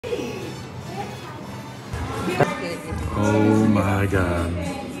Oh my God.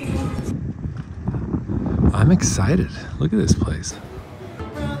 I'm excited. Look at this place.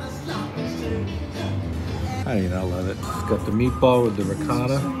 I mean, I love it. It's got the meatball with the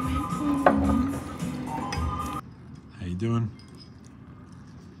ricotta. How you doing?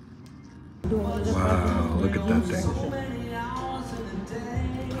 Wow, look at that thing.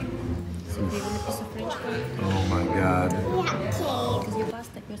 Oh my God. Because your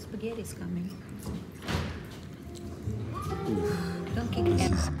pasta, your spaghetti is coming. Don't kick This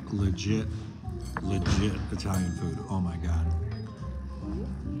it. is legit Italian food. Oh my God.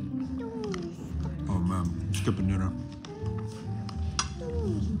 Oh man, skipping dinner.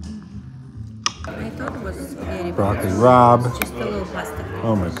 I thought it was spaghetti. Broccoli Rob. Just a little pasta.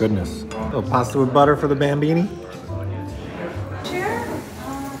 Oh my goodness. A little pasta with butter for the bambini.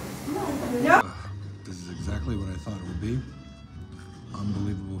 This is exactly what I thought it would be.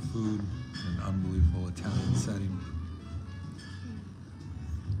 Unbelievable food in an unbelievable Italian setting.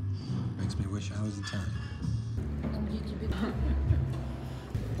 Makes me wish I was Italian.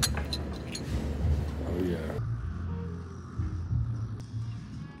 Oh yeah.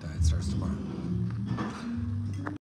 Diet starts tomorrow.